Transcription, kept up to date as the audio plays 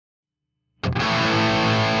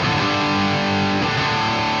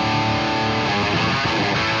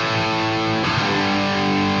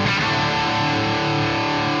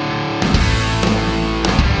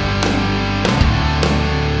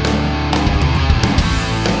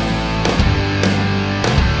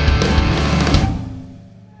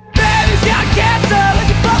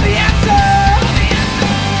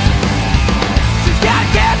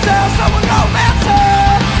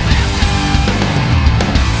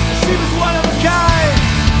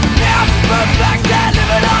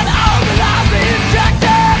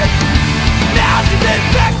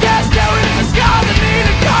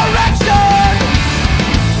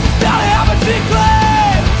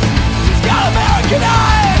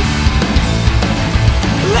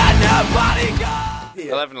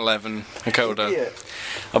ElevenEleven, Acoda.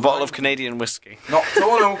 A bottle of Canadian whiskey.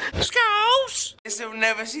 Nocturnal. Scouse! This will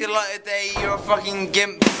never see the light of day, you're a fucking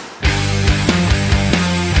gimp.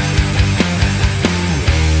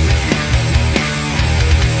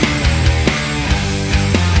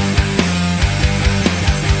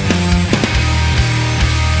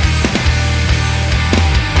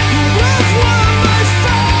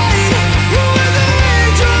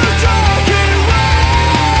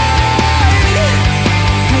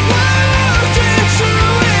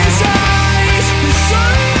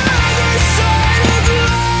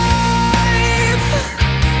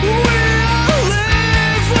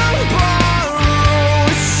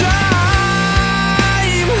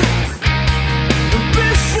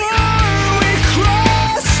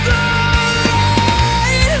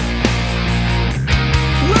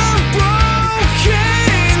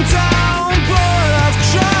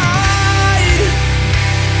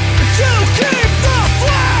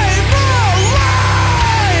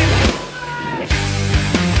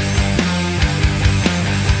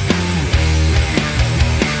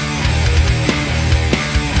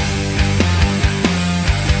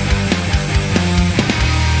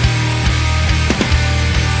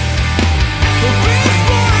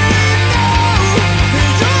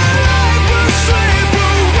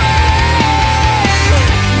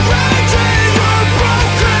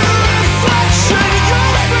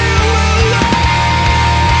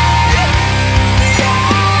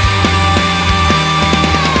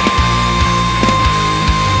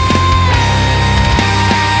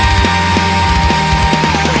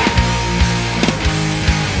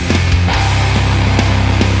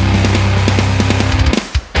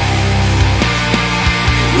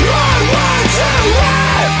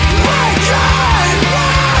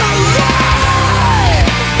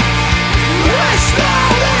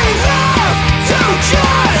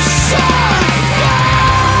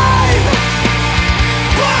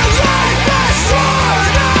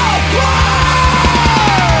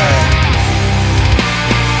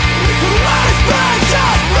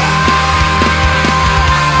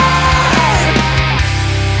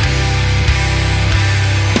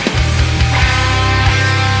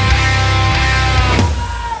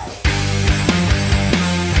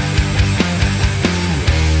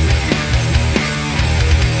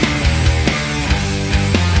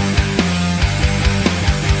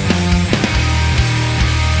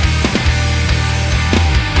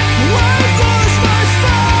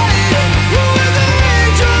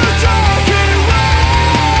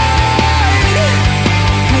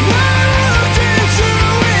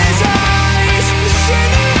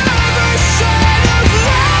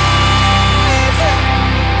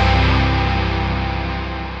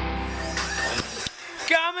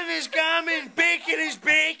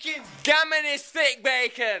 Gammon is thick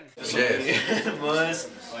bacon! Cheers. Boys.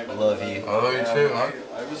 I love you. I love you too, man.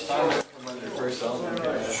 I was trying to first album.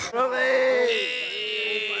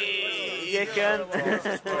 You can.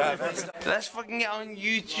 Let's fucking get on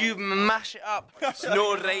YouTube and mash it up. It's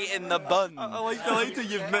no right in the bun. I like that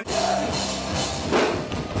you've met.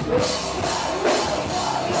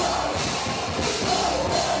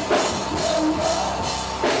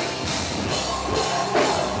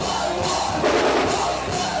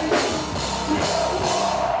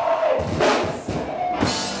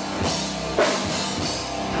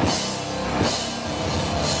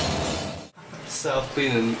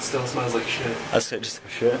 Self-cleaning still smells like shit. That's it, just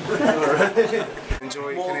shit. Alright.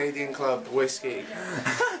 Enjoy Canadian Club whiskey.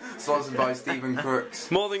 Sponsored by Stephen Crooks.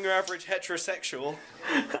 More than your average heterosexual.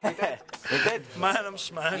 Man, I'm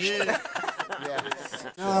smashed. Yeah.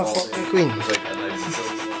 Ah, fucking Queen.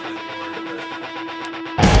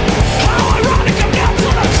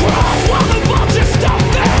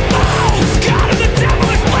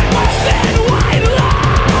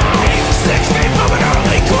 Six feet from an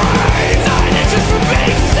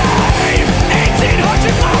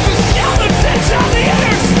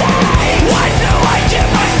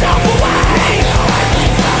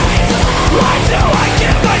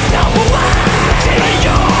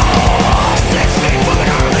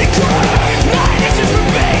early grave, 9 inches from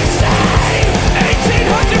being saved.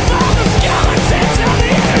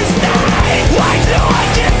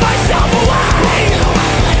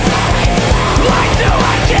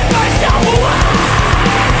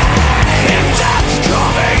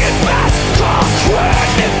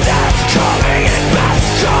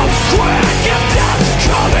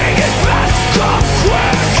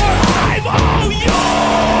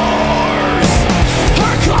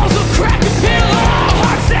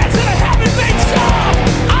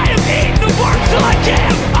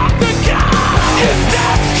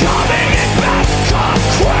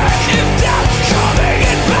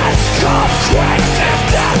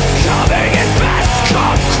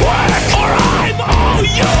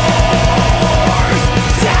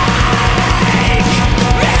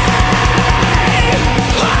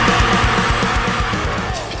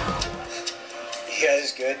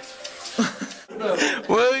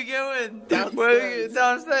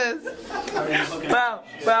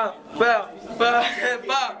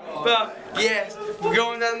 Yes, we're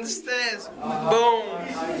going down the stairs. Boom.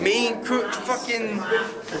 Me and Crooks fucking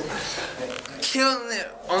killing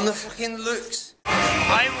it on the fucking looks.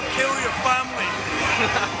 I will kill your family.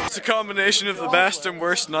 It's a combination of the best and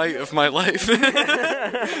worst night of my life.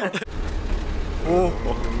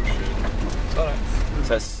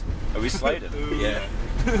 Says, are we sliding? Yeah.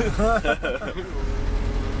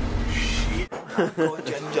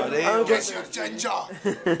 Get your ginger!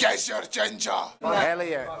 Get your ginger!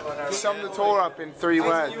 Elliot, sum the tour up in 3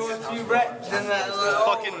 words.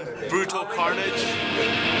 Fucking brutal carnage.